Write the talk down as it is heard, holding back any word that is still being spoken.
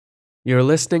You're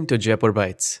listening to Jaipur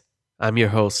Bites. I'm your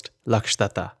host,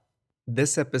 Lakshdatta.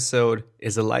 This episode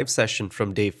is a live session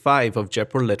from day 5 of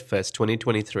Jaipur Lit Fest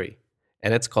 2023,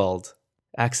 and it's called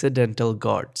Accidental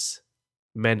Gods,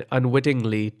 Men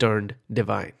Unwittingly Turned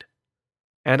Divine.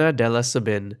 Della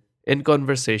Subin in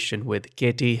conversation with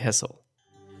Katy Hessel.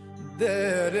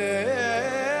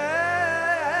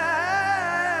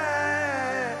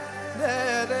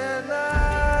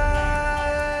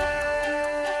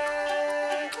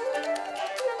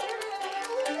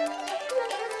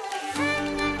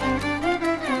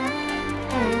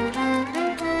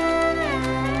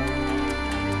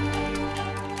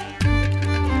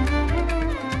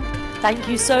 Thank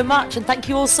you so much, and thank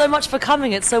you all so much for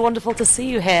coming. It's so wonderful to see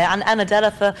you here, and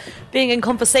Della for being in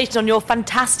conversation on your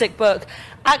fantastic book,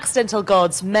 Accidental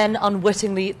Gods, Men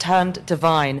Unwittingly Turned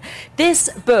Divine. This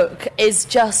book is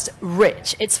just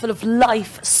rich. It's full of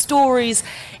life, stories.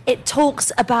 It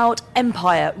talks about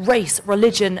empire, race,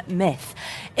 religion, myth.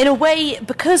 In a way,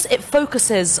 because it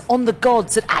focuses on the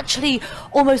gods, it actually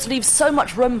almost leaves so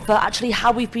much room for actually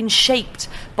how we've been shaped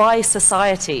by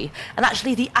society. And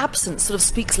actually the absence sort of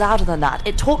speaks louder than that.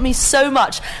 It taught me so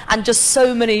much and just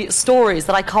so many stories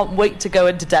that I can't wait to go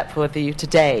into depth with you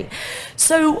today.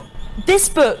 So this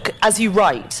book, as you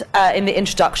write in the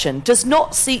introduction, does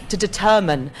not seek to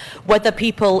determine whether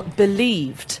people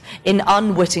believed in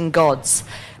unwitting gods,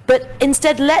 but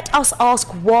instead let us ask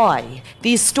why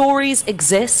these stories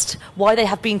exist, why they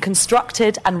have been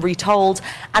constructed and retold,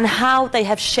 and how they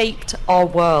have shaped our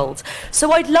world.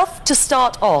 So I'd love to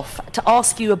start off to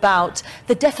ask you about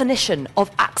the definition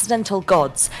of accidental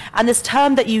gods and this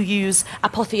term that you use,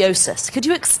 apotheosis. Could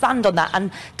you expand on that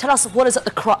and tell us what is at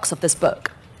the crux of this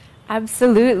book?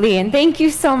 Absolutely, and thank you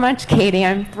so much, Katy.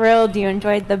 I'm thrilled you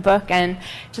enjoyed the book, and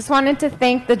just wanted to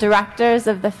thank the directors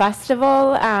of the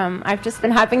festival. I've just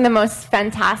been having the most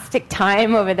fantastic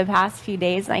time over the past few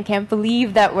days, and I can't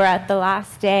believe that we're at the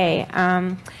last day.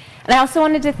 And I also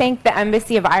wanted to thank the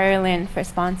Embassy of Ireland for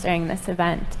sponsoring this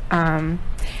event.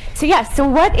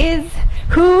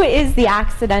 Who is the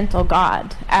accidental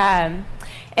god?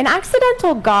 An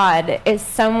accidental god is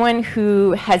someone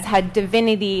who has had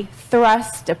divinity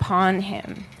thrust upon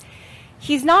him.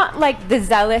 He's not like the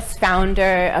zealous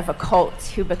founder of a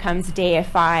cult who becomes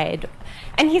deified.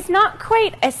 And he's not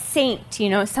quite a saint,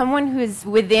 someone who's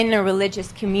within a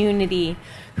religious community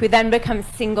who then becomes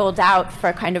singled out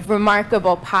for kind of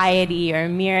remarkable piety or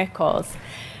miracles.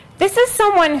 This is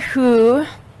someone who,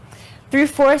 through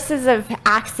forces of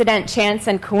accident, chance,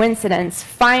 and coincidence,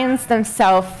 finds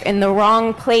themselves in the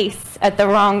wrong place at the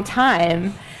wrong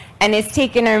time and is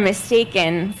taken or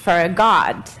mistaken for a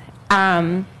god.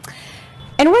 And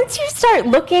once you start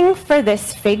looking for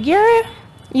this figure,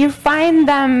 you find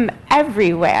them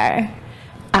everywhere.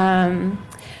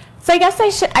 So I guess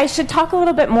I should talk a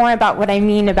little bit more about what I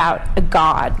mean about a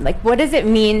god. Like, what does it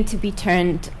mean to be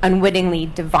turned unwittingly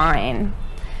divine?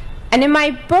 And in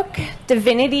my book,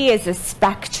 divinity is a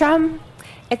spectrum.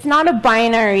 It's not a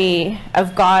binary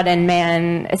of God and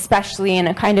man, especially in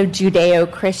a kind of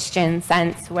Judeo-Christian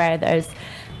sense where there's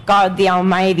God the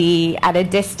Almighty at a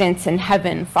distance in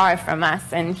heaven far from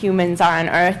us, and humans are on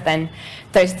earth, and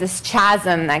there's this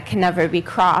chasm that can never be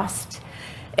crossed.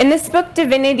 In this book,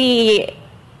 divinity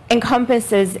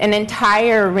encompasses an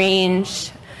entire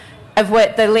range of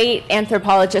what the late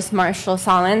anthropologist Marshall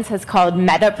Solins has called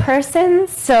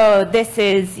meta-persons. So this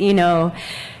is,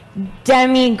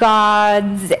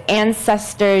 demigods,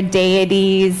 ancestor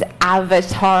deities,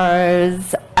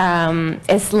 avatars,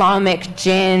 Islamic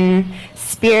jinn,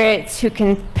 spirits who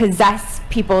can possess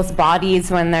people's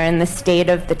bodies when they're in the state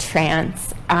of the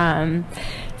trance.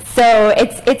 So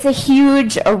it's a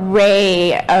huge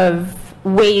array of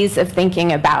ways of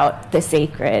thinking about the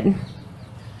sacred.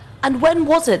 And when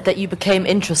was it that you became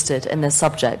interested in this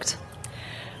subject?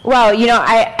 Well,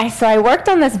 I worked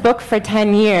on this book for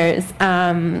 10 years,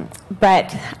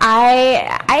 but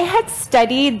I had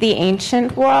studied the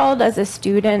ancient world as a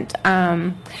student.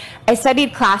 I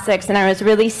studied classics, and I was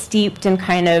really steeped in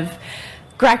kind of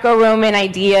Greco-Roman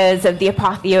ideas of the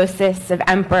apotheosis of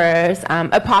emperors.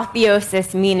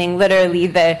 Apotheosis meaning literally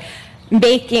the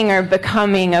making or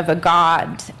becoming of a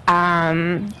god.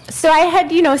 So I had,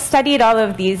 studied all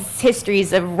of these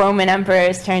histories of Roman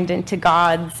emperors turned into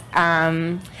gods.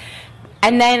 And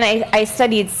then I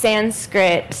studied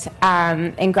Sanskrit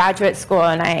in graduate school,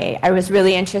 and I was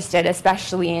really interested,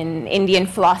 especially in Indian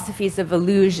philosophies of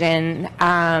illusion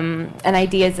and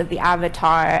ideas of the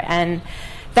avatar. And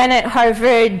then at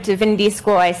Harvard Divinity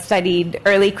School, I studied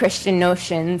early Christian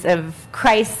notions of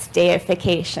Christ's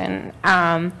deification.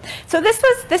 So this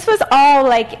was all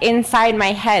like inside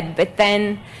my head. But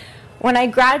then when I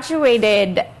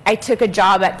graduated, I took a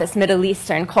job at this Middle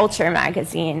Eastern culture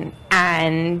magazine,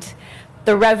 and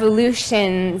the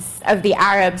revolutions of the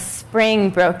Arab Spring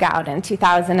broke out in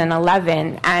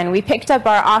 2011, and we picked up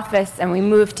our office and we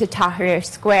moved to Tahrir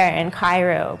Square in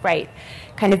Cairo, right,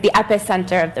 kind of the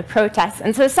epicenter of the protests.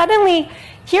 And so suddenly,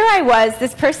 here I was,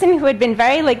 this person who had been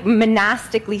very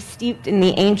monastically steeped in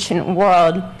the ancient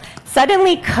world,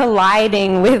 suddenly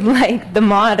colliding with the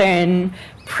modern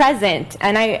present.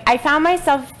 And I found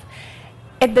myself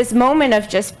at this moment of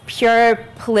just pure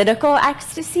political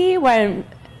ecstasy when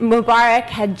Mubarak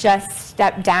had just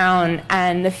stepped down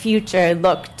and the future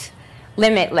looked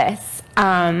limitless.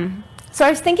 So I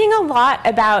was thinking a lot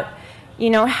about,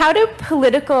 how do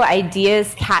political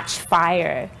ideas catch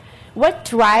fire? What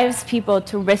drives people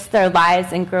to risk their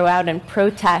lives and go out and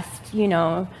protest,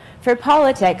 for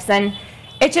politics? And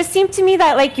it just seemed to me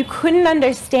that you couldn't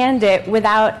understand it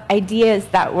without ideas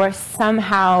that were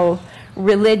somehow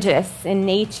religious in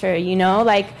nature,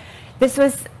 this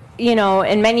was,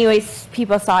 in many ways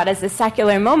people saw it as a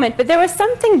secular moment, but there was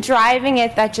something driving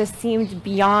it that just seemed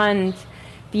beyond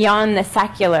the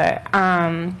secular.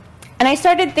 And I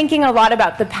started thinking a lot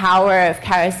about the power of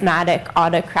charismatic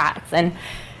autocrats. And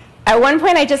at one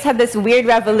point I just had this weird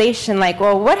revelation,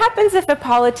 what happens if a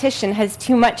politician has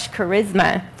too much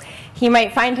charisma? He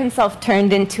might find himself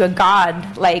turned into a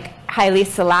god, like Haile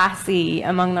Selassie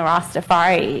among the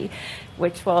Rastafari,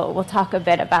 which we'll talk a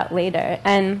bit about later.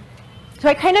 And so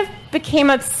I kind of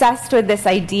became obsessed with this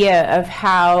idea of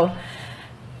how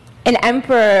an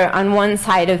emperor on one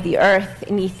side of the earth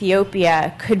in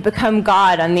Ethiopia could become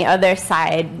God on the other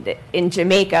side in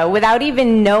Jamaica without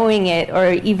even knowing it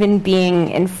or even being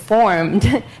informed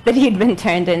that he'd been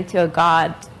turned into a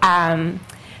god.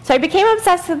 So I became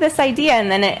obsessed with this idea,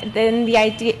 and then the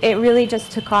idea, it really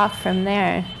just took off from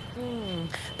there.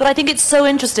 But I think it's so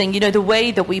interesting, the way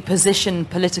that we position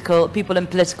people in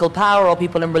political power or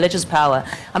people in religious power.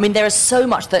 I mean, there is so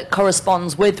much that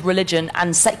corresponds with religion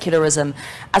and secularism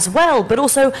as well. But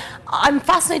also, I'm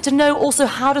fascinated to know also,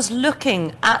 how does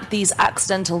looking at these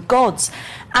accidental gods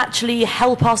actually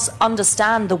help us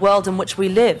understand the world in which we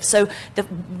live? So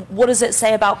what does it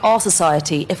say about our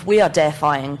society if we are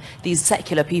deifying these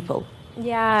secular people?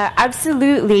 Yeah,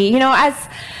 absolutely.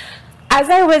 As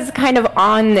I was kind of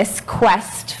on this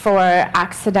quest for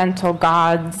accidental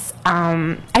gods,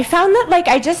 I found that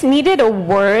I just needed a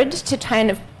word to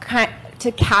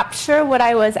to capture what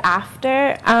I was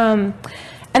after.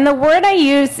 And the word I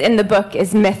use in the book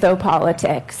is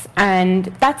mythopolitics. And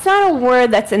that's not a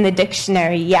word that's in the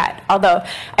dictionary yet, although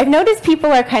I've noticed people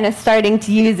are kind of starting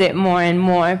to use it more and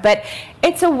more. But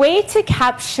it's a way to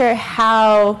capture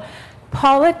how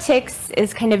politics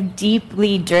is kind of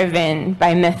deeply driven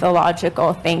by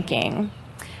mythological thinking.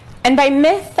 And by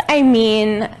myth, I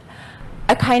mean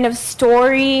a kind of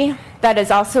story that is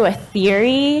also a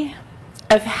theory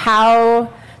of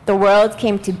how the world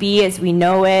came to be as we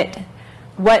know it,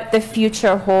 what the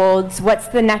future holds, what's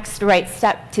the next right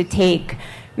step to take.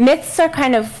 Myths are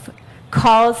kind of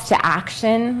calls to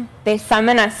action. They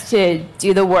summon us to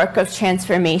do the work of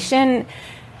transformation,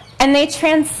 and they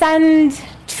transcend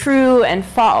true and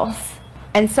false.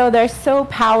 And so they're so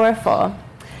powerful.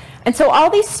 And so all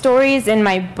these stories in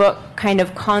my book kind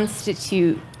of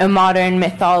constitute a modern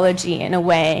mythology in a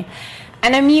way.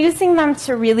 And I'm using them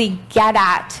to really get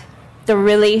at the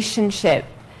relationship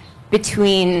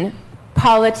between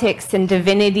politics and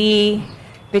divinity,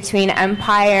 between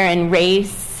empire and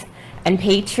race and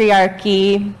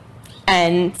patriarchy.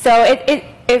 And so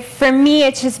it for me,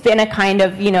 it's just been a kind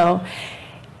of,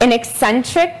 an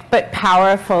eccentric but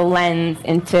powerful lens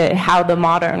into how the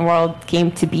modern world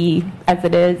came to be as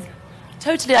it is.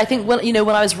 Totally. I think when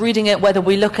I was reading it, whether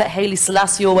we look at Haile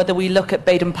Selassie or whether we look at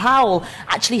Baden-Powell,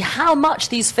 actually how much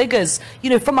these figures,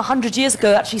 from 100 years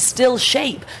ago actually still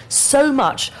shape so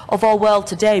much of our world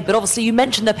today. But obviously you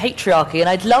mentioned the patriarchy, and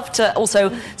I'd love to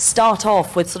also start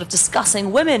off with sort of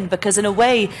discussing women, because in a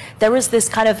way there is this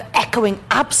kind of echoing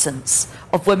absence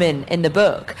of women in the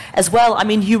book as well. I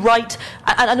mean, you write,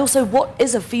 and also, what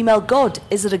is a female god?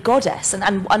 Is it a goddess?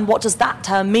 And what does that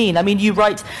term mean? I mean, you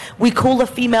write, we call the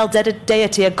female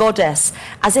deity a goddess,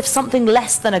 as if something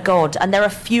less than a god, and there are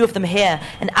few of them here,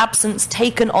 an absence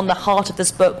taken on the heart of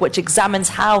this book, which examines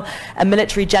how a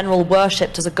military general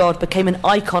worshipped as a god became an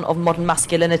icon of modern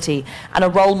masculinity and a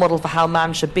role model for how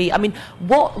man should be. I mean,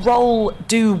 what role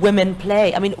do women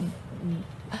play? I mean,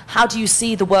 how do you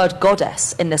see the word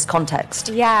goddess in this context?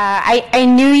 Yeah, I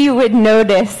knew you would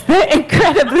notice the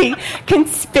incredibly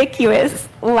conspicuous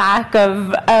lack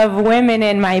of women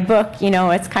in my book.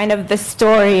 It's kind of the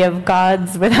story of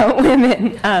gods without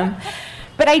women.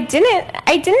 But I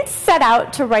didn't set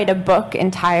out to write a book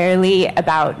entirely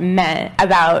about men.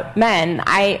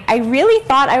 I really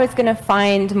thought I was going to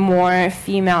find more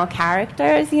female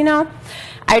characters, you know.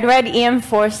 I'd read E.M.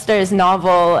 Forster's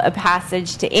novel, A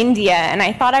Passage to India, and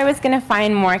I thought I was going to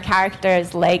find more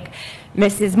characters like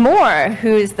Mrs. Moore,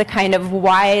 who's the kind of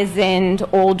wizened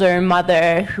older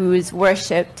mother who's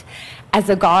worshipped as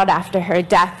a god after her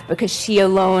death because she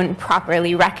alone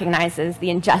properly recognizes the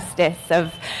injustice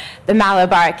of the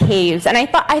Malabar caves. And I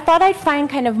thought I'd find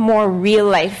kind of more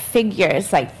real-life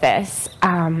figures like this.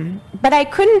 But I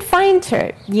couldn't find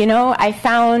her, you know. I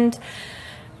found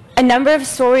a number of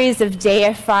stories of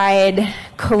deified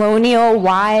colonial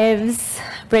wives,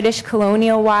 British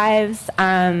colonial wives,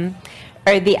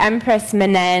 or the Empress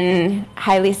Menen,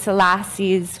 Haile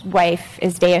Selassie's wife,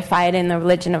 is deified in the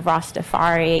religion of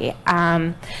Rastafari.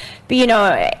 But, you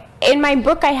know, in my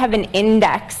book, I have an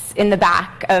index in the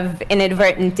back of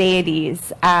inadvertent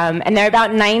deities, and there are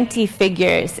about 90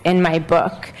 figures in my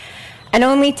book, and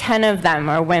only 10 of them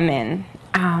are women.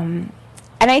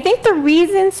 And I think the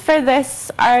reasons for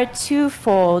this are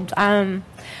twofold. On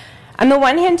the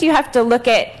one hand, you have to look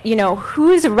at, you know,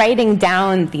 who's writing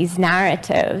down these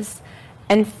narratives.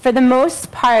 And for the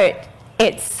most part,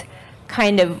 it's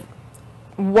kind of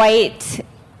white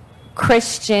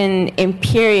Christian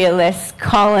imperialist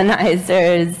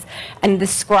colonizers and the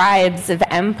scribes of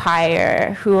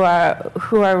empire who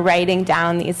are writing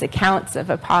down these accounts of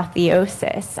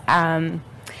apotheosis.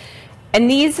 And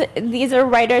these are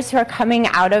writers who are coming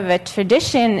out of a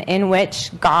tradition in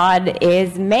which God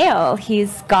is male.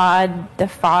 He's God the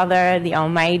Father, the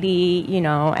Almighty, you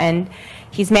know, and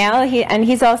he's male, and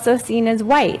he's also seen as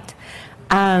white.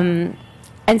 And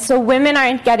so women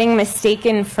aren't getting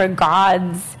mistaken for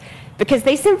gods because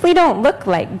they simply don't look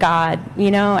like God,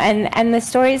 you know, and the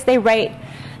stories they write,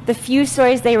 the few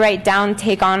stories they write down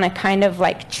take on a kind of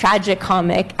like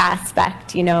tragicomic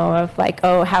aspect, you know, of like,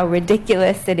 oh, how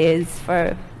ridiculous it is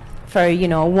for you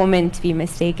know, a woman to be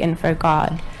mistaken for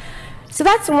God. So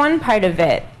that's one part of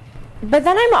it. But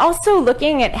then I'm also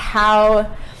looking at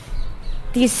how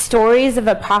these stories of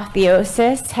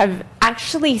apotheosis have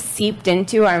actually seeped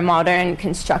into our modern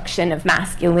construction of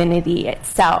masculinity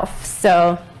itself.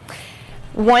 So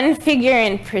one figure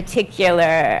in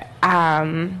particular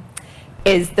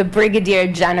is the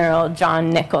Brigadier General John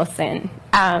Nicholson.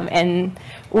 And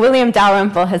William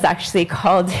Dalrymple has actually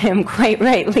called him, quite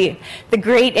rightly, the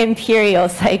great imperial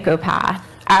psychopath.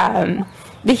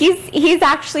 He's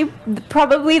actually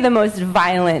probably the most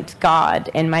violent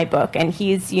god in my book, and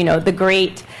he's, you know, the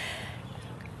great,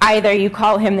 either you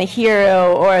call him the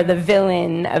hero or the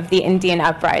villain of the Indian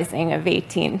uprising of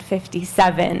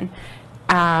 1857.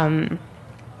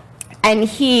 And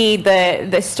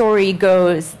the story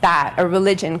goes that a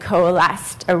religion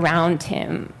coalesced around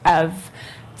him of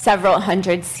several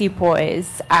hundred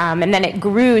sepoys, and then it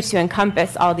grew to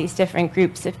encompass all these different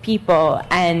groups of people.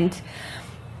 And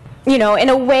you know, in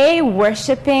a way,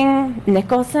 worshipping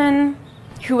Nicholson,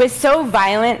 who was so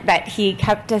violent that he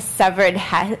kept a severed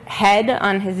head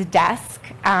on his desk,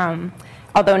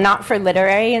 although not for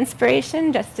literary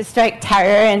inspiration, just to strike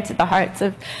terror into the hearts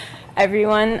of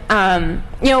everyone.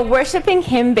 You know, worshipping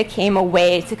him became a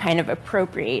way to kind of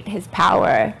appropriate his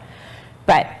power.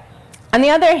 But on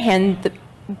the other hand, the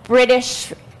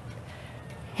British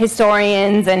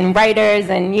historians and writers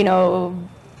and, you know,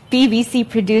 BBC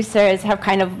producers have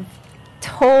kind of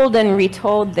told and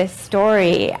retold this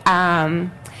story,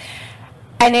 and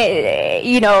it,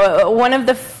 you know, one of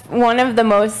the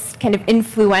most kind of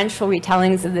influential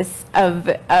retellings of this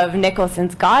of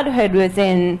Nicholson's godhood was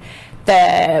in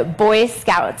the Boy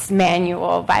Scouts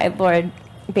manual by Lord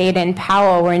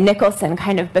Baden-Powell, where Nicholson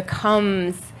kind of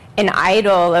becomes an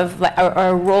idol of or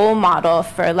a role model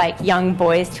for like young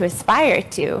boys to aspire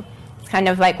to. Kind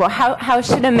of like, well, how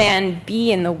should a man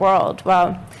be in the world?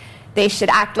 Well, they should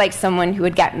act like someone who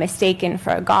would get mistaken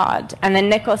for a god. And then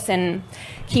Nicholson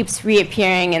keeps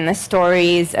reappearing in the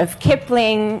stories of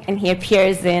Kipling, and he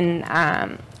appears in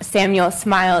Samuel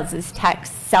Smiles'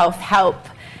 text, Self-Help.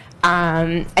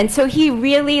 And so he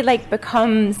really like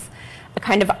becomes a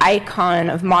kind of icon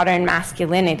of modern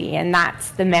masculinity, and that's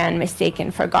the man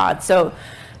mistaken for God. So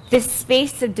this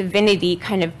space of divinity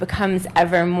kind of becomes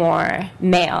ever more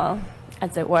male,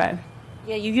 as it were.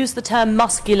 Yeah, you use the term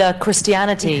muscular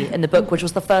Christianity in the book, which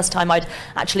was the first time I'd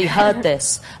actually heard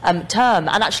this term.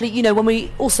 And actually, you know, when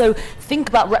we also think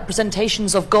about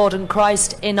representations of God and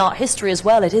Christ in art history as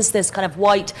well, it is this kind of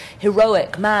white,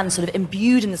 heroic man sort of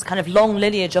imbued in this kind of long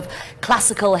lineage of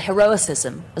classical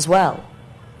heroicism as well.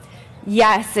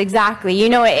 Yes, exactly. You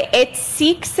know, it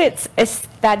seeks its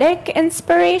aesthetic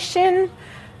inspiration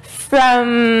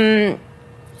from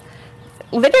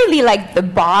literally like the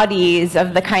bodies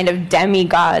of the kind of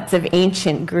demigods of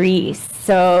ancient Greece.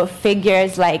 So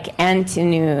figures like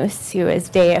Antinous, who was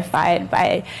deified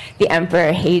by the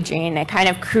Emperor Hadrian. It kind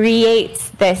of creates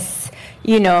this,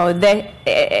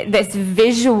 this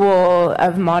visual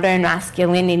of modern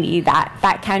masculinity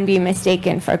that can be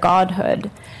mistaken for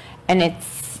godhood. And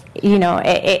it's,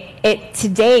 it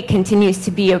today continues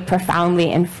to be a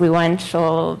profoundly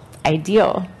influential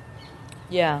ideal.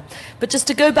 Yeah, but just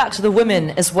to go back to the women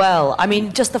as well, I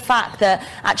mean, just the fact that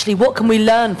actually what can we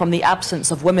learn from the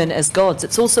absence of women as gods?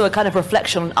 It's also a kind of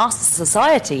reflection on us as a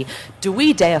society. Do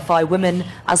we deify women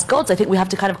as gods? I think we have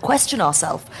to kind of question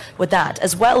ourselves with that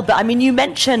as well. But I mean, you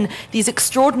mention these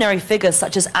extraordinary figures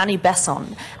such as Annie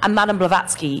Besant and Madame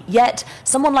Blavatsky, yet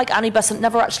someone like Annie Besant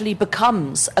never actually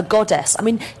becomes a goddess. I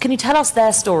mean, can you tell us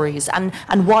their stories and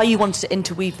why you wanted to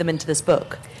interweave them into this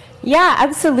book? Yeah,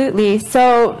 absolutely.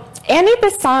 So Annie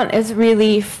Besant is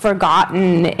really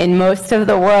forgotten in most of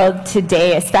the world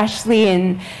today, especially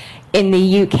in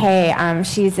the UK.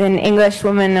 She's an English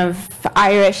woman of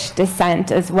Irish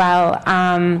descent as well.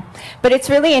 But it's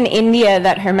really in India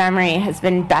that her memory has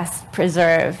been best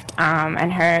preserved,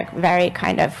 and her very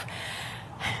kind of,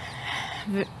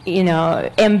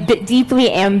 deeply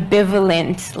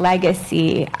ambivalent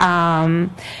legacy.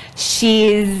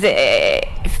 She's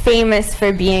famous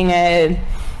for being a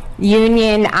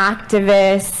union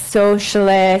activist,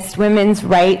 socialist, women's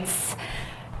rights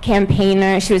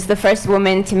campaigner. She was the first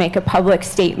woman to make a public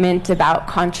statement about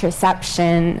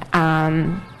contraception.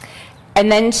 And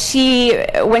then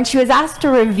when she was asked to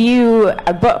review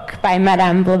a book by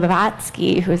Madame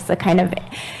Blavatsky, who's the kind of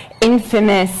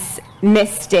infamous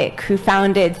mystic who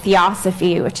founded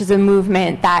Theosophy, which is a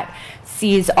movement that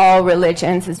sees all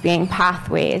religions as being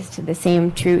pathways to the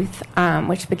same truth,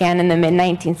 which began in the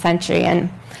mid-19th century.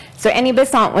 And so Annie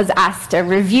Besant was asked to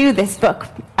review this book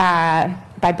by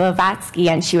Blavatsky,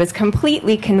 and she was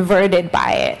completely converted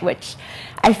by it, which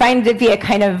I find to be a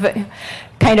kind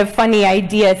of funny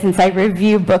idea, since I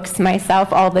review books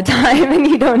myself all the time, and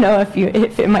you don't know if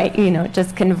it might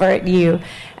just convert you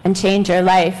and change your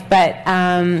life. But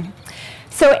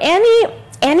so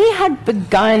Annie had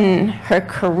begun her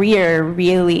career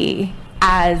really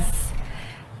as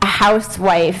a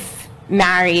housewife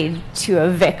married to a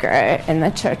vicar in the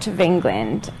Church of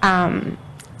England.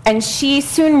 And she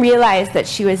soon realized that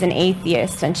she was an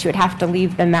atheist and she would have to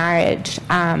leave the marriage.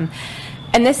 And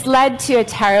this led to a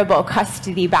terrible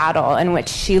custody battle in which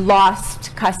she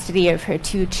lost custody of her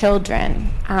 2 children.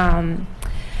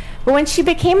 But when she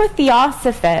became a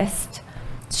theosophist,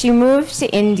 she moved to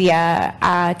India,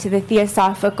 to the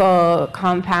Theosophical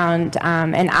compound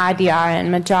in Adyar and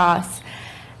Madras.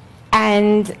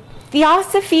 And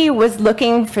Theosophy was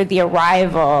looking for the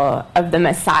arrival of the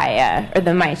Messiah, or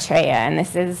the Maitreya, and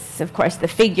this is, of course, the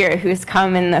figure who's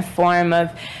come in the form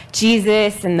of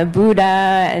Jesus and the Buddha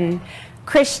and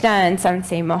Krishna, and some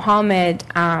say Muhammad,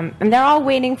 and they're all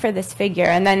waiting for this figure.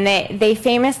 And then they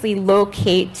famously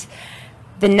locate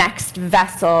the next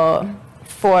vessel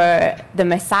for the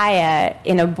Messiah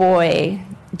in a boy,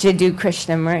 Jiddu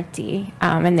Krishnamurti,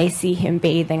 and they see him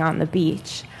bathing on the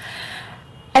beach.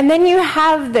 And then you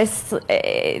have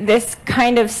this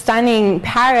kind of stunning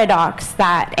paradox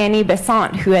that Annie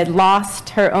Besant, who had lost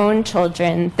her own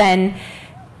children, then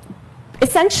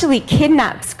essentially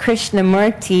kidnaps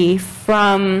Krishnamurti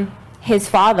from his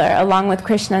father, along with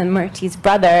Krishnamurti's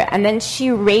brother, and then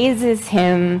she raises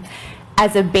him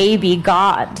as a baby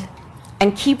god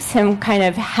and keeps him kind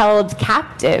of held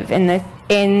captive in the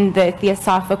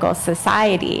Theosophical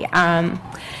society.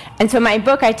 And so in my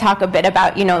book, I talk a bit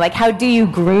about, like, how do you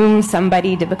groom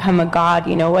somebody to become a god?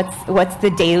 What's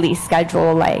the daily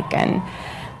schedule like? And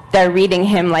they're reading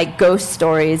him like ghost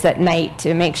stories at night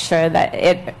to make sure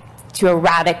to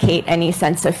eradicate any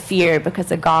sense of fear,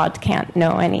 because a god can't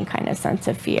know any kind of sense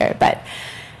of fear. But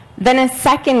then a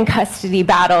second custody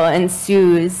battle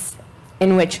ensues,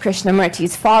 in which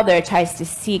Krishnamurti's father tries to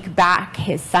seek back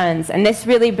his sons. And this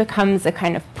really becomes a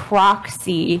kind of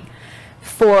proxy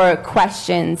for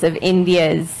questions of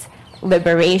India's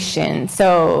liberation.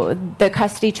 So the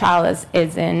custody trial is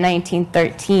in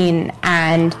 1913,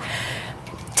 and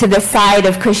to the side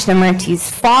of Krishnamurti's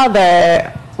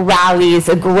father rallies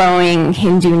a growing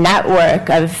Hindu network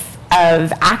of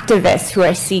activists who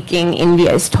are seeking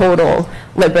India's total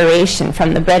liberation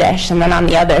from the British. And then on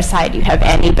the other side, you have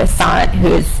Annie Besant,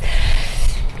 who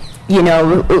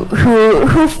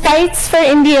fights for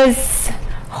India's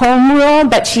home rule,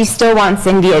 but she still wants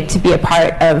India to be a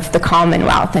part of the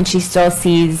Commonwealth, and she still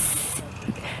sees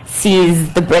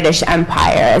the British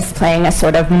Empire as playing a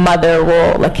sort of mother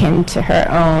role akin to her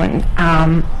own.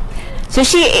 So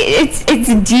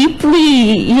it's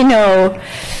deeply,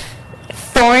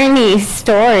 thorny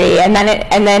story. And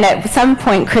then at some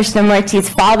point, Krishnamurti's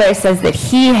father says that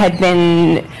he had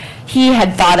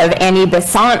thought of Annie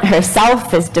Besant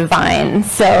herself as divine.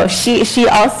 So she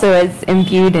also is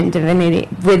imbued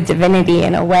with divinity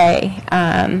in a way.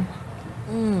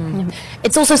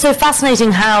 It's also so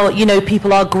fascinating how,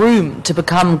 people are groomed to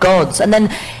become gods. And then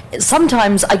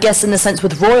sometimes, I guess, in a sense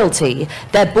with royalty,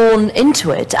 they're born into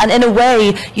it. And in a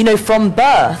way, from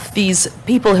birth, these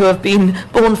people who have been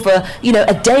born for,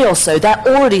 a day or so, they're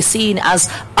already seen as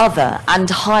other and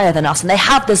higher than us. And they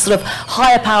have this sort of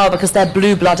higher power because they're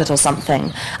blue-blooded or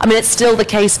something. I mean, it's still the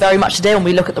case very much today when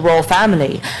we look at the royal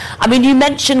family. I mean, you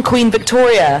mentioned Queen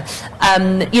Victoria,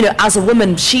 as a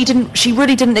woman, she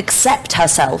really didn't accept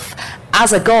herself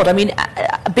as a god. I mean,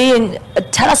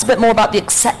 tell us a bit more about the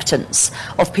acceptance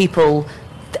of people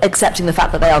accepting the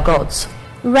fact that they are gods.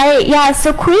 Right, yeah.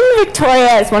 So Queen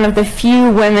Victoria is one of the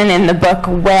few women in the book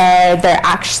where there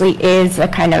actually is a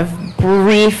kind of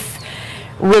brief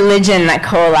religion that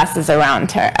coalesces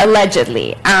around her,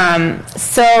 allegedly.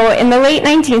 So in the late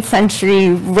 19th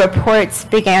century, reports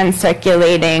began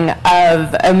circulating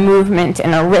of a movement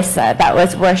in Orissa that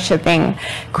was worshipping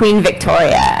Queen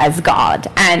Victoria as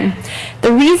god. And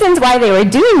the reasons why they were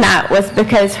doing that was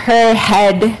because her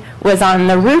head was on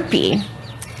the rupee.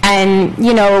 And,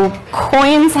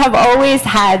 coins have always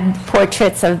had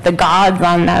portraits of the gods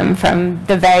on them from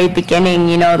the very beginning,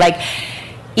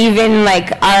 even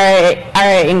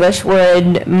our English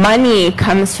word money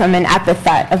comes from an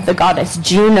epithet of the goddess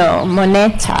Juno,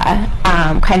 moneta,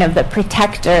 kind of the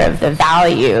protector of the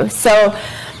value. So,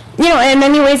 in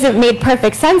many ways it made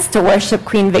perfect sense to worship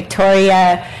Queen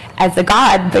Victoria as a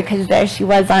god because there she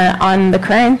was on the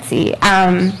currency.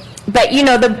 But,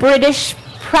 the British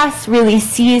press really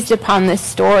seized upon this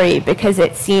story because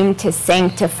it seemed to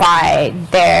sanctify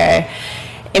their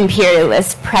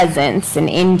imperialist presence in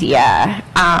India,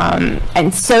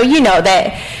 and so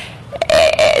that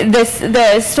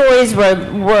the stories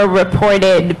were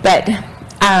reported, but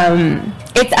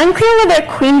it's unclear whether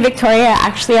Queen Victoria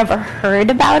actually ever heard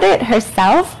about it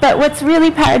herself. But what's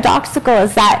really paradoxical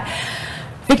is that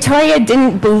Victoria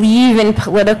didn't believe in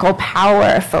political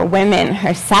power for women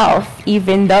herself,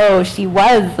 even though she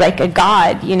was like a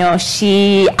god.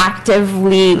 She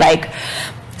actively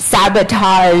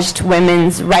sabotaged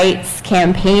women's rights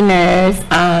campaigners.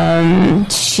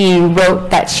 She wrote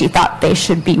that she thought they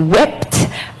should be whipped.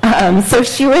 So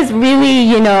she was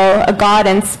really, a god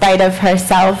in spite of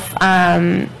herself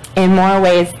in more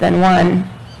ways than one.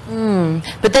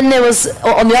 But then there was,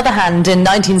 on the other hand, in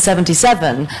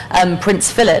 1977, Prince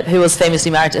Philip, who was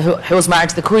famously married to, who was married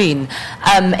to the Queen,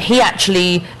 he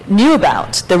actually knew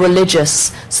about the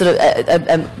religious sort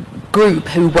of group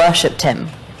who worshipped him.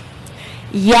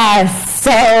 Yes,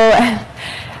 so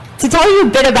to tell you a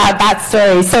bit about that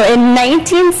story, so in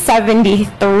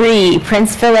 1973,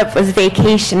 Prince Philip was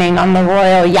vacationing on the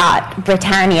royal yacht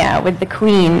Britannia with the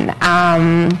Queen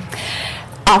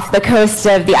off the coast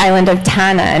of the island of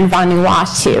Tanna in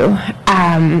Vanuatu.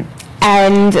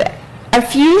 And a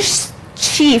few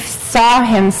chiefs saw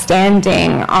him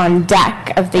standing on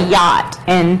deck of the yacht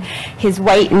in his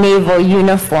white naval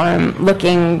uniform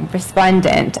looking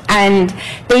resplendent, and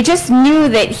they just knew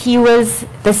that he was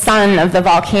the son of the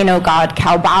volcano god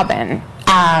Kalbaban.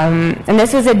 And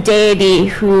this was a deity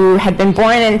who had been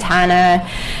born in Tanna,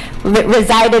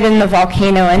 resided in the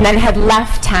volcano, and then had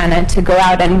left Tanna to go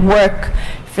out and work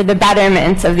for the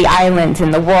betterment of the island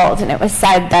and the world. And it was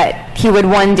said that he would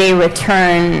one day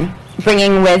return,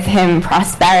 bringing with him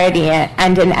prosperity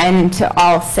and an end to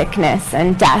all sickness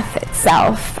and death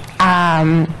itself.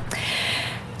 And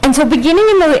so beginning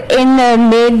in the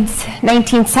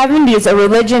mid-1970s, a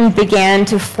religion began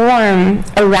to form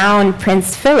around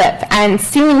Prince Philip, and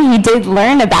soon he did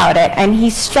learn about it, and he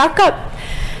struck up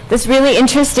this really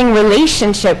interesting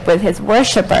relationship with his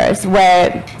worshippers,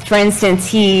 where, for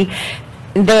instance,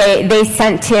 they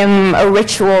sent him a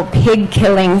ritual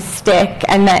pig-killing stick,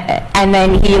 and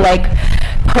then he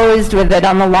posed with it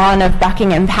on the lawn of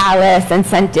Buckingham Palace and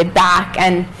sent it back.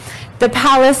 And the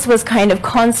palace was kind of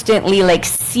constantly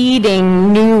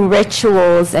seeding new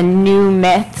rituals and new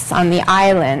myths on the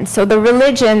island. So the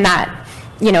religion that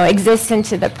exists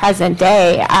into the present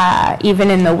day, even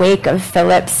in the wake of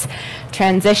Philip's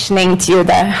transitioning to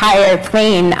the higher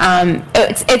plane,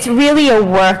 it's really a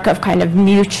work of kind of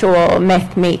mutual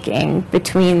myth-making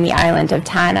between the island of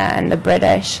Tanna and the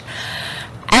British.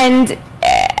 And the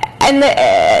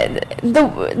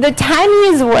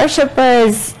Tannese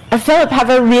worshippers of Philip have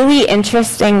a really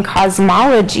interesting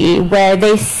cosmology where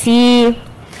they see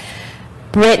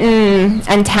Britain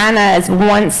and Tana as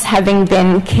once having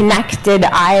been connected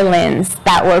islands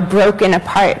that were broken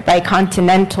apart by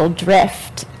continental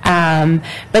drift.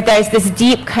 But there's this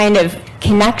deep kind of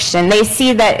connection. They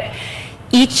see that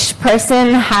each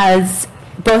person has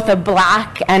both a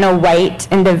black and a white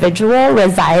individual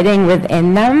residing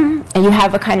within them, and you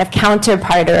have a kind of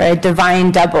counterpart or a divine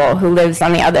double who lives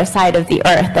on the other side of the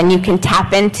earth, and you can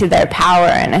tap into their power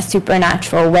in a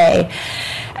supernatural way.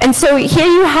 And so here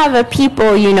you have a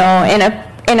people,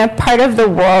 in a part of the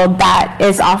world that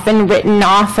is often written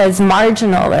off as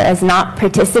marginal or as not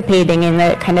participating in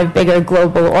the kind of bigger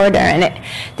global order. And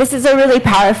this is a really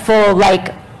powerful,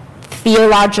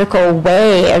 theological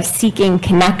way of seeking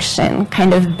connection,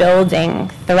 kind of building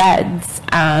threads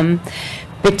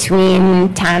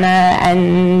between Tana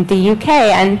and the UK.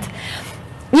 And,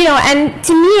 and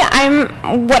to me,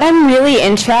 what I'm really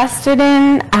interested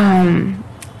in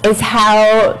is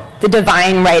how the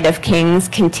divine right of kings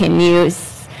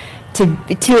continues to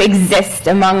exist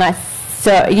among us.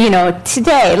 So,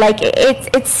 today,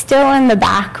 it's still in the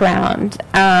background.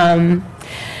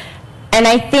 And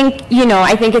I think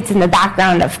it's in the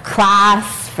background of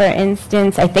class, for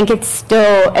instance. I think it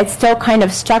still kind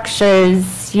of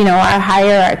structures, our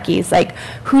hierarchies. Like,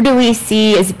 who do we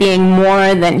see as being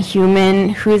more than human?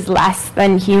 Who's less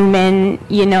than human?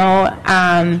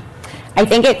 I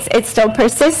think it still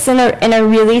persists in a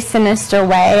really sinister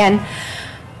way. And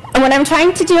what I'm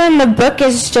trying to do in the book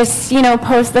is just,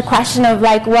 pose the question of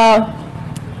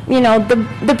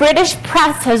the British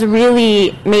press has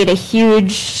really made a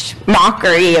huge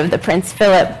mockery of the Prince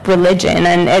Philip religion,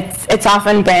 and it's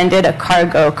often branded a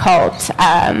cargo cult,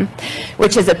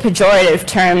 which is a pejorative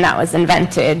term that was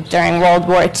invented during World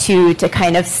War II to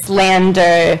kind of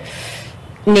slander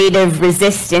native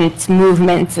resistance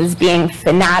movements as being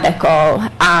fanatical.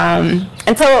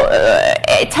 And so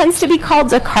it tends to be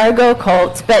called a cargo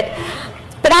cult, but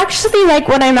actually,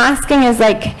 what I'm asking is,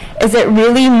 is it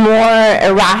really more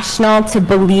irrational to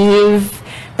believe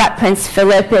that Prince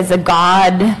Philip is a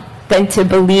god than to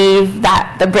believe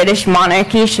that the British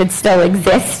monarchy should still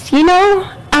exist,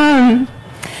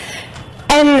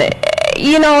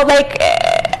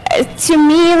 to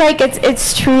me,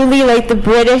 it's truly the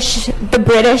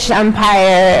British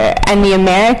Empire and the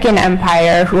American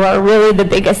Empire who are really the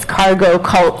biggest cargo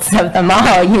cults of them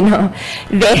all.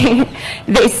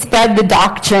 They spread the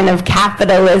doctrine of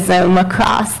capitalism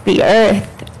across the earth.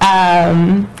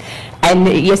 And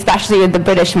especially with the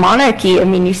British monarchy,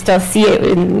 you still see it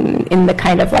in the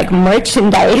kind of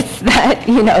merchandise that,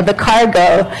 the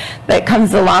cargo that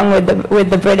comes along with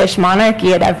the British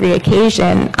monarchy at every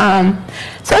occasion.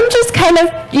 So I'm just kind of,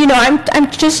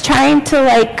 I'm just trying to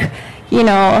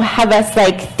have us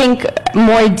think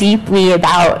more deeply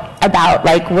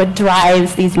about what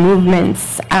drives these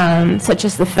movements, such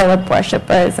as the Philip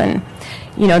worshippers, and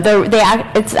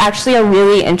it's actually a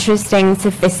really interesting,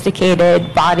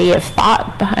 sophisticated body of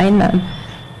thought behind them.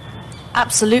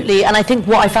 Absolutely, and I think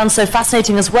what I found so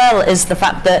fascinating as well is the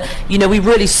fact that, we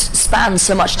really span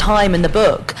so much time in the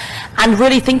book, and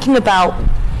really thinking about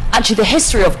actually the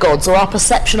history of gods, or our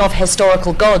perception of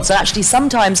historical gods. And actually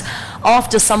sometimes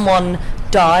after someone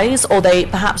dies, or they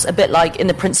perhaps a bit like in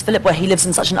the Prince Philip where he lives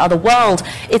in such an other world,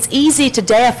 it's easy to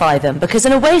deify them, because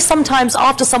in a way sometimes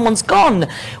after someone's gone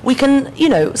we can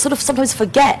sort of sometimes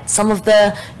forget some of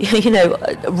the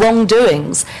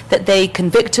wrongdoings that they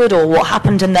convicted or what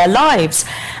happened in their lives.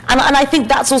 And I think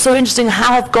that's also interesting,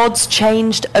 how have gods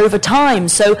changed over time.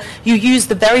 So you use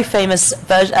the very famous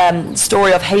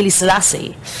story of Haile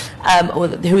Selassie,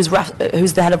 who's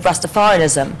the head of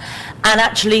Rastafarianism, and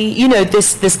actually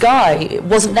this guy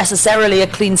wasn't necessarily a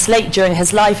clean slate during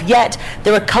his life, yet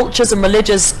there are cultures and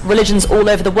religions all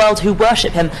over the world who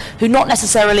worship him, who not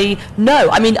necessarily know.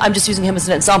 I'm just using him as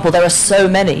an example. There are so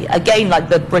many, again, like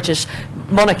the British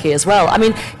monarchy as well.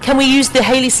 Can we use the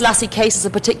Haile Selassie case as a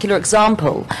particular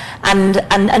example,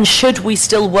 and should we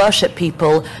still worship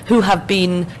people who have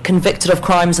been convicted of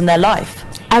crimes in their life?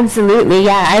 Absolutely,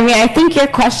 yeah. I think your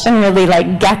question really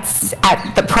gets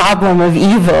at the problem of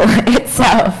evil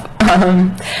itself.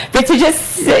 But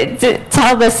to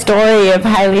tell the story of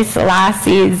Haile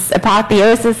Selassie's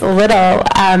apotheosis a little,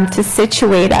 to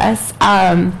situate us.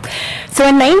 So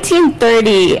in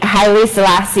 1930, Haile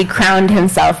Selassie crowned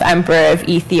himself Emperor of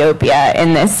Ethiopia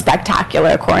in this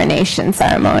spectacular coronation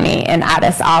ceremony in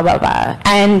Addis Ababa.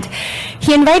 And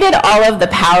he invited all of the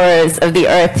powers of the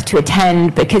earth to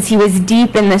attend because he was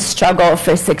deep in this struggle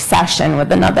for succession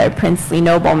with another princely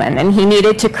nobleman, and he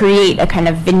needed to create a kind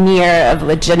of veneer of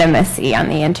legitimacy on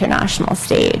the international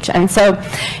stage. And so,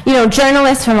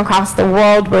 journalists from across the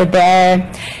world were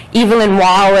there. Evelyn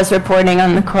Waugh was reporting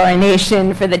on the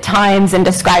coronation for the Times and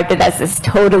described it as this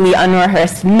totally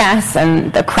unrehearsed mess,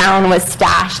 and the crown was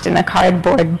stashed in a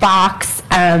cardboard box.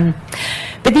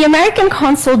 But the American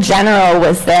Consul General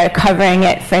was there covering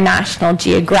it for National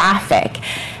Geographic.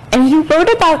 And he wrote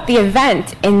about the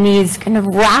event in these kind of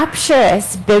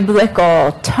rapturous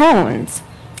biblical tones.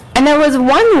 And there was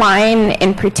one line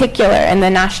in particular in the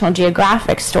National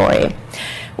Geographic story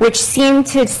which seemed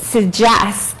to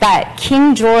suggest that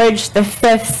King George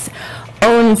V's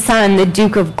own son, the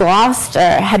Duke of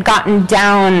Gloucester, had gotten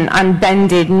down on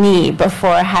bended knee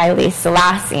before Haile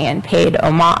Selassie and paid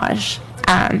homage.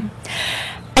 And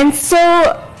so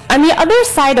on the other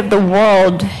side of the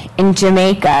world in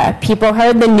Jamaica, people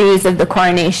heard the news of the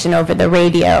coronation over the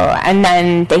radio, and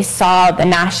then they saw the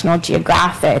National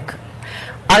Geographic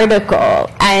article,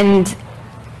 and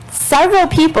several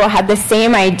people had the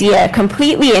same idea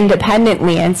completely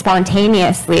independently and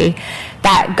spontaneously,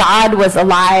 that God was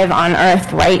alive on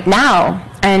earth right now,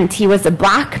 and he was a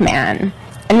black man.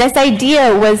 And this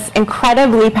idea was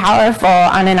incredibly powerful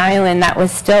on an island that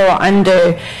was still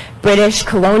under British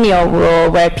colonial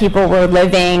rule, where people were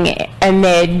living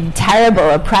amid terrible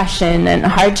oppression and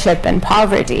hardship and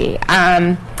poverty.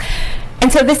 And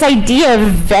so this idea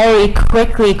very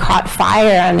quickly caught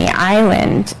fire on the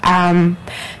island.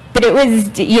 But it was,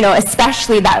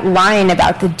 especially that line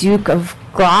about the Duke of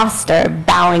Gloucester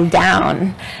bowing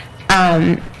down.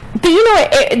 But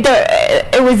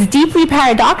it was deeply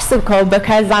paradoxical,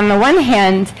 because on the one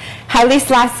hand, Haile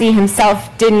Selassie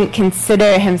himself didn't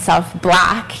consider himself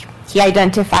black. He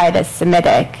identified as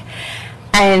Semitic.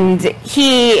 And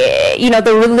he,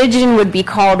 the religion would be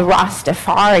called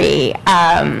Rastafari,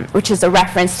 which is a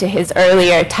reference to his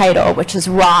earlier title, which is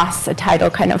Ras, a title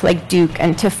kind of like Duke,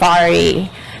 and Tafari,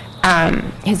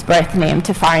 his birth name,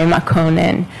 Tafari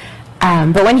Makonnen.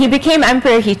 But when he became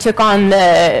emperor, he took on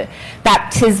the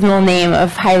baptismal name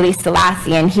of Haile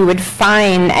Selassie, and he would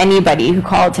fine anybody who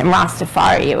called him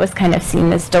Rastafari. It was kind of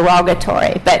seen as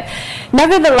derogatory. But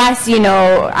nevertheless,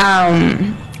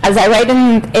 as I write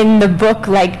in the book,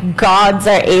 like, gods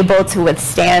are able to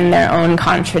withstand their own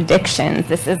contradictions.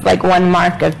 This is like one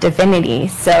mark of divinity.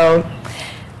 So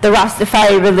the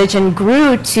Rastafari religion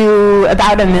grew to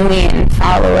about 1 million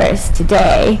followers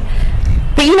today.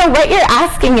 But what you're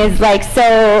asking is, like,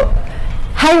 so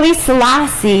Haile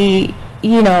Selassie,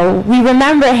 we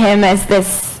remember him as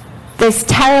this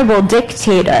terrible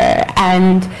dictator,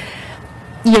 and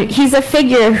he's a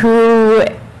figure who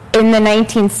in the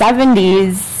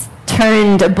 1970s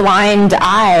turned a blind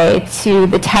eye to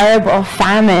the terrible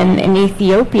famine in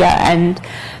Ethiopia, and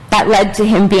that led to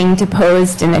him being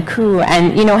deposed in a coup.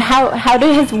 And how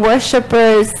do his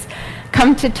worshippers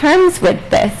come to terms with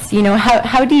this?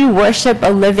 How do you worship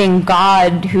a living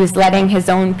God who's letting his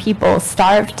own people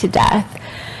starve to death?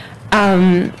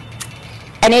 And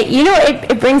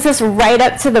it brings us right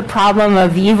up to the problem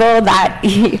of evil that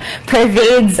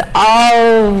pervades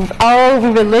all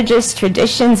religious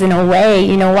traditions in a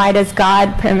way. Why does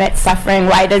God permit suffering?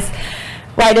 Why does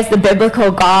the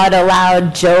biblical God allow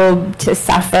Job to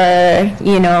suffer?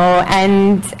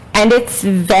 And it's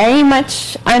very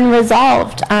much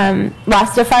unresolved.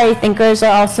 Rastafari thinkers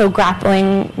are also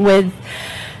grappling with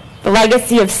the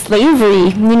legacy of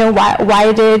slavery.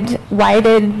 Why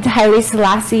did Haile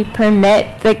Selassie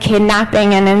permit the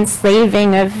kidnapping and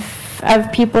enslaving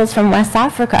of peoples from West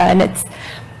Africa? And it's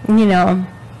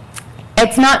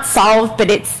not solved, but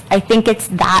I think it's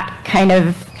that kind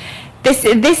of, this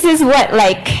is what,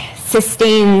 like,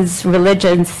 sustains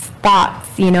religion's thoughts,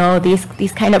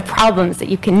 these kind of problems that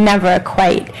you can never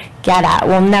quite get at.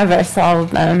 We'll never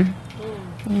solve them.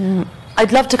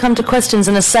 I'd love to come to questions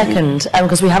in a second,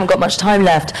 because we haven't got much time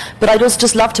left, but I'd also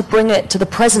just love to bring it to the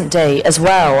present day as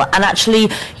well, and actually,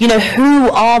 who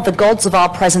are the gods of our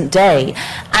present day?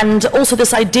 And also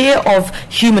this idea of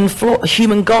human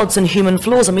gods and human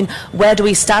flaws. I mean, where do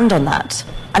we stand on that?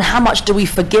 And how much do we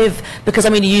forgive? Because,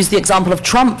 you use the example of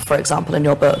Trump, for example, in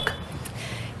your book.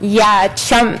 Yeah,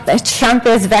 Trump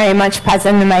is very much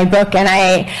present in my book, and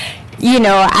I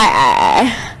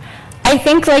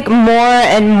think, like, more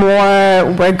and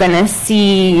more we're going to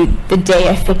see the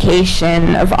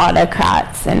deification of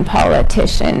autocrats and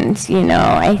politicians.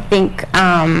 I think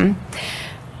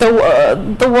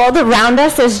the world around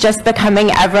us is just becoming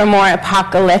ever more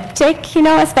apocalyptic,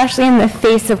 especially in the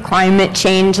face of climate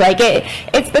change. Like,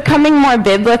 it's becoming more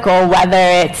biblical, whether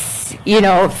it's,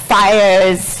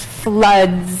 fires,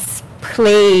 floods,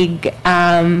 plague,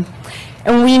 and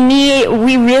we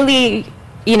really,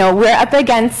 we're up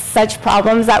against such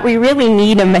problems that we really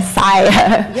need a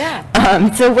Messiah. Yeah.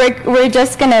 So we're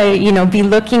just gonna, be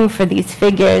looking for these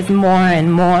figures more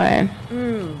and more.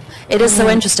 It is so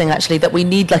interesting, actually, that we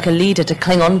need like a leader to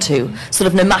cling on to, sort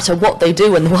of no matter what they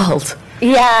do in the world.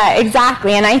 Yeah,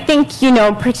 exactly. And I think,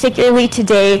 particularly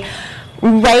today,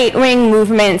 right-wing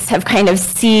movements have kind of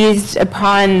seized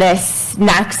upon this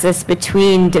nexus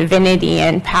between divinity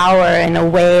and power in a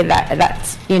way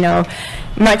that's,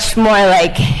 much more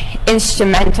like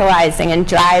instrumentalizing and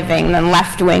driving than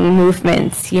left-wing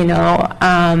movements,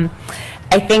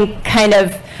 I think kind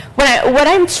of what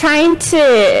I'm trying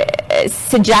to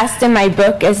suggest in my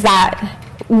book is that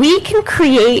we can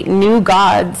create new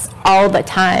gods all the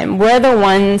time. We're the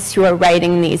ones who are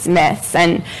writing these myths,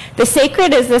 and the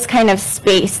sacred is this kind of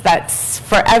space that's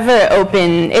forever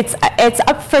open. It's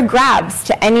up for grabs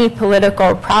to any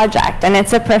political project, and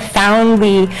it's a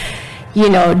profoundly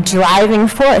driving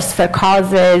force for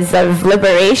causes of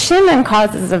liberation and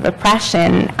causes of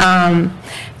oppression.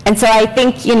 And so I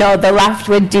think, the left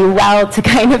would do well to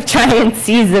kind of try and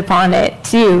seize upon it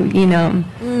too,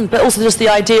 But also just the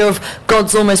idea of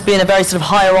gods almost being a very sort of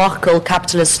hierarchical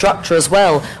capitalist structure as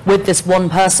well, with this one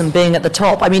person being at the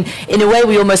top. I mean, in a way,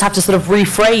 we almost have to sort of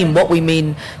reframe what we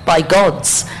mean by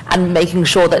gods and making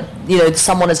sure that,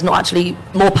 someone is not actually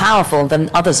more powerful than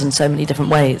others in so many different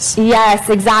ways. Yes,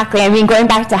 exactly. I mean, going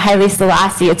back to Haile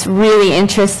Selassie, it's really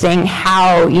interesting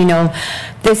how,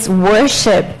 this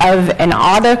worship of an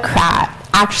autocrat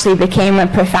actually became a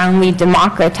profoundly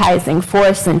democratizing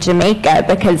force in Jamaica,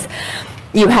 because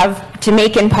you have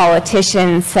Jamaican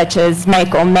politicians such as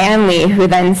Michael Manley, who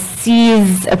then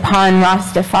seized upon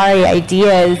Rastafari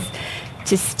ideas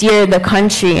to steer the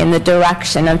country in the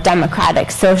direction of democratic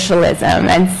socialism.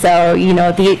 And so,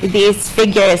 these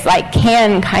figures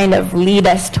can kind of lead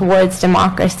us towards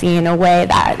democracy in a way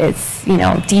that is,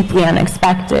 deeply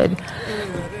unexpected.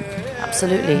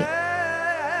 Absolutely.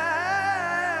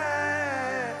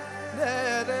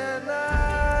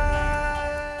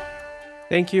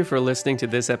 Thank you for listening to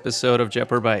this episode of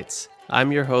Jaipur Bites.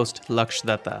 I'm your host, Laksh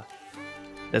Datta.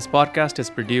 This podcast is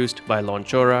produced by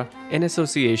Launchora in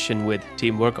association with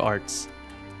Teamwork Arts.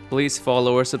 Please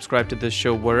follow or subscribe to this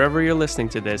show wherever you're listening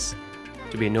to this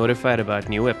to be notified about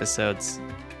new episodes.